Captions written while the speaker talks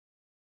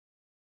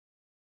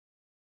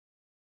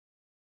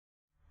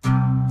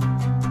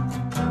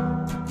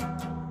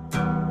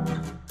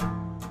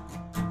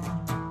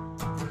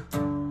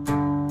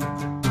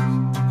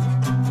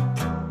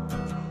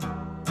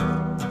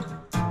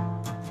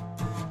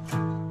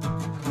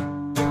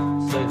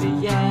So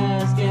the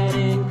air's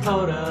getting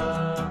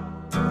colder,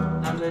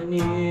 and the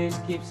news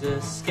keeps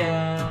us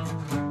scared.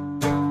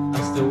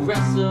 I still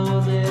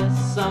wrestle this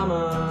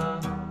summer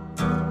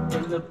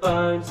in the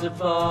bones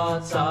of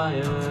our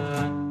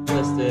tired,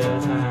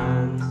 blistered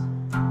hands.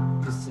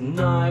 'Cause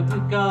tonight we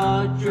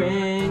got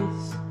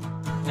drinks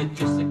and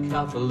just a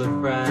couple of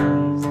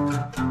friends.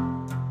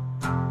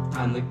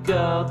 And the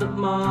girl that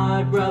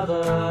my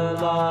brother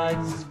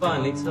likes is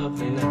finally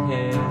talking to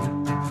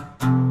him.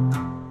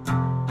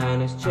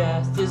 And his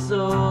chest is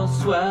all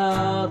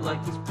swelled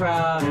like he's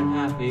proud and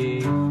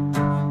happy,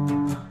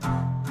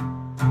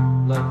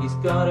 like he's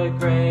got a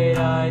great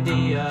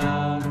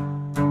idea,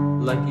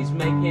 like he's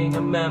making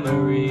a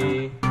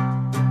memory.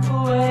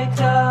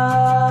 Wake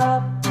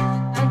up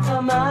and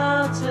come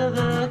out to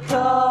the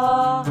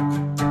car.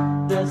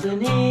 There's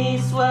an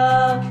east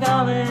swell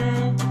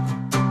coming,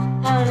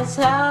 and it's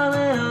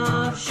howling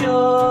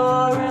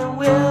offshore, and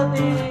we'll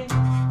be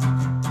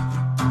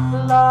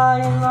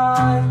lying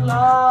like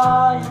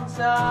lions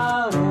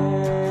out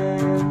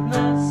in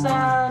the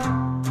sand.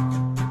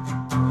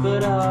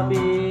 But I'll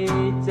be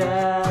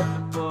dead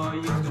before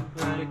you can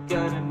put a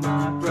gun in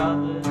my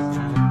brother's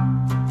hand.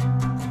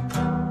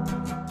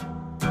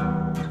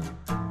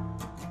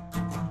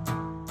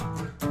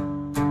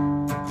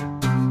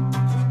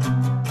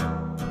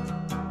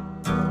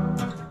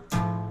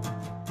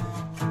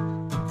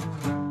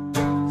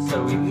 So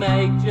we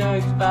make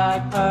jokes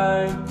back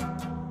home,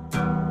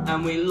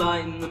 and we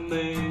lighten the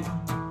mood.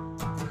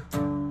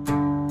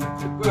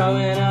 But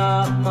growing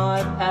up,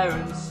 my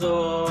parents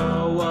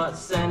saw what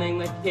sending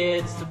the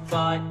kids to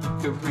fight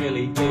could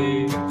really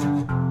do.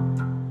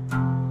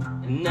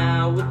 And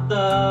now with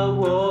the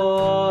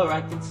war,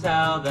 I can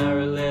tell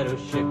they're a little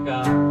shook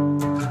up.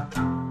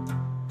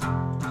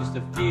 Just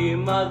a few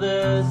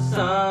mothers'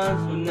 sons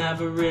will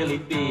never really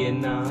be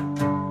enough.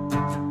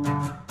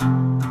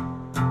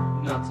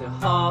 Not till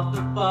half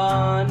of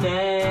our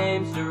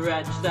names are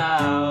etched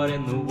out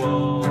in the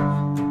wall,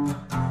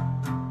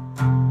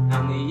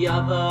 and the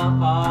other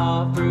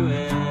half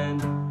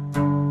ruined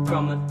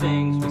from the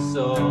things we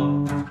saw.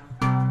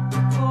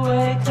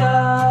 Wake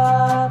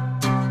up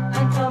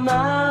and come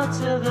out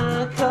to the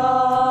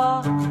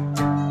car.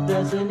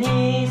 There's an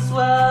east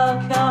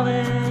swell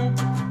coming,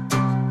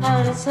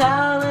 and it's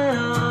howling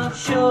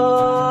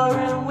offshore,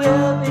 and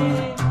we'll be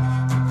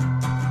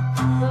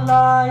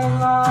lying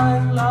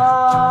like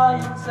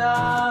lions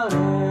out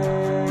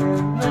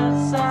in the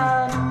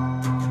sand.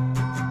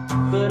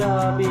 But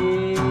I'll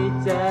be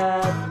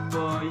dead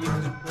before you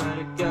can put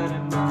a gun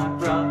in my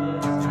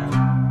brother's hand.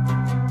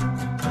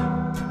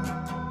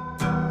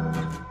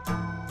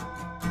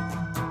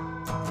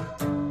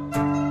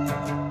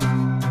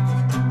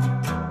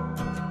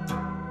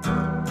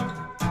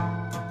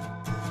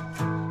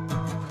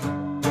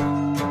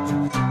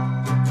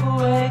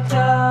 Wake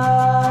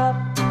up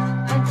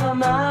and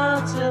come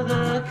out to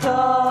the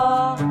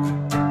car.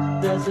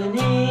 There's an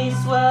east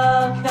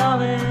swell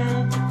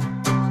coming,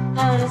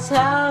 and it's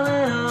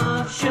howling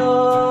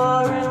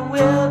offshore, and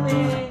we'll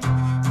be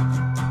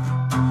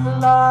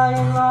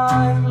lying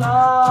like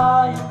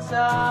lions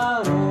out